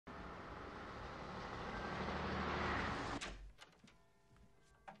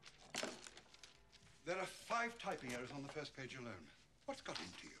5 typing errors on the first page alone. What's got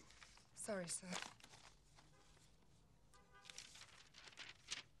into you? Sorry, sir.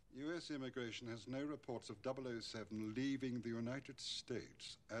 U.S. immigration has no reports of 007 leaving the United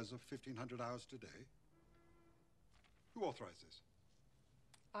States as of 1500 hours today. Who authorized this?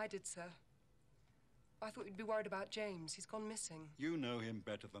 I did, sir. I thought you'd be worried about James. He's gone missing. You know him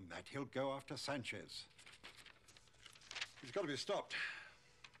better than that. He'll go after Sanchez. He's got to be stopped.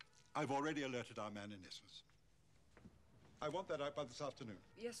 I've already alerted our man in Isthmus. I want that out by this afternoon.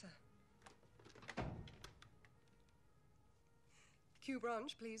 Yes, sir. Q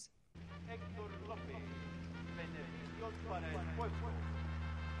branch, please. Héctor López, beneficios para el pueblo.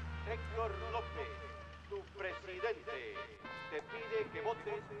 Héctor López, tu presidente, te pide que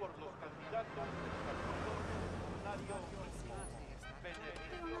votes por los candidatos del Partido Revolucionario.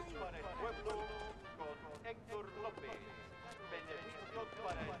 Beneficios para el pueblo con Héctor López. Beneficios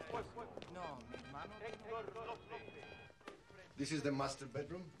para el pueblo. No, mi hermano. Héctor López. This is the master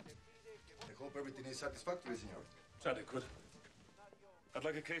bedroom. I hope everything is satisfactory, senor. It's adequate. I'd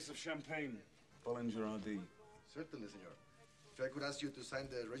like a case of champagne. Bollinger RD. Certainly, senor. If I could ask you to sign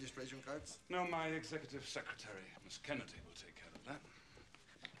the registration cards? No, my executive secretary, Miss Kennedy, will take care of that.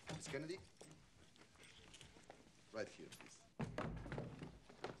 Miss Kennedy? Right here, please.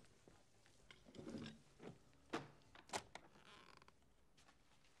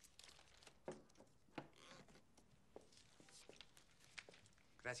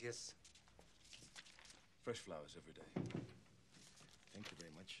 Gracias. Fresh flowers every day. Thank you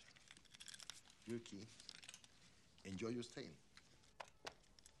very much. Your key. Enjoy your stay.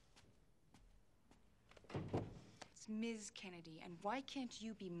 It's Ms. Kennedy, and why can't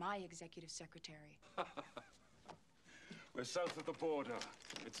you be my executive secretary? We're south of the border.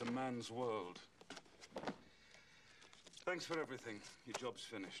 It's a man's world. Thanks for everything. Your job's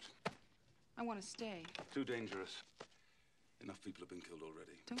finished. I want to stay. Too dangerous. Enough people have been killed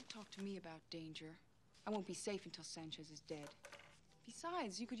already. Don't talk to me about danger. I won't be safe until Sanchez is dead.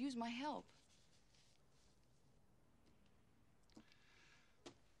 Besides, you could use my help.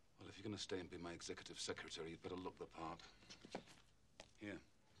 Well, if you're going to stay and be my executive secretary, you'd better look the part. Here,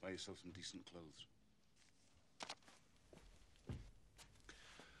 buy yourself some decent clothes.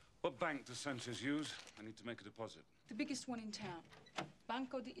 What bank does Sanchez use? I need to make a deposit. The biggest one in town.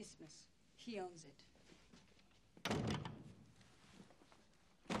 Banco de Isthmus. He owns it.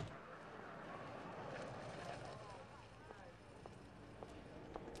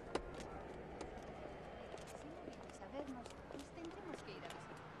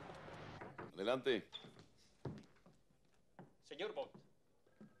 Adelante. Señor Bond.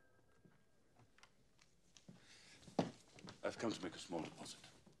 I've come to make a small deposit.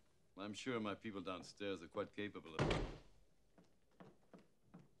 I'm sure my people downstairs are quite capable of it.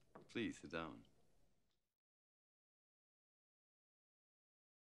 Please sit down.